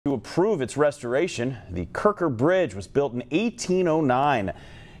To approve its restoration. The Kirker Bridge was built in 1809.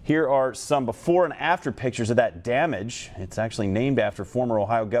 Here are some before and after pictures of that damage. It's actually named after former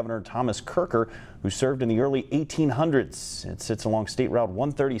Ohio Governor Thomas Kirker, who served in the early 1800s. It sits along State Route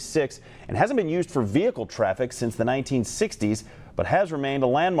 136 and hasn't been used for vehicle traffic since the 1960s, but has remained a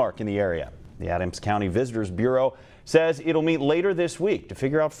landmark in the area. The Adams County Visitors Bureau says it'll meet later this week to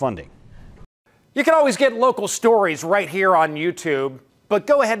figure out funding. You can always get local stories right here on YouTube, but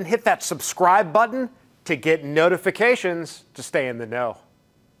go ahead and hit that subscribe button to get notifications to stay in the know.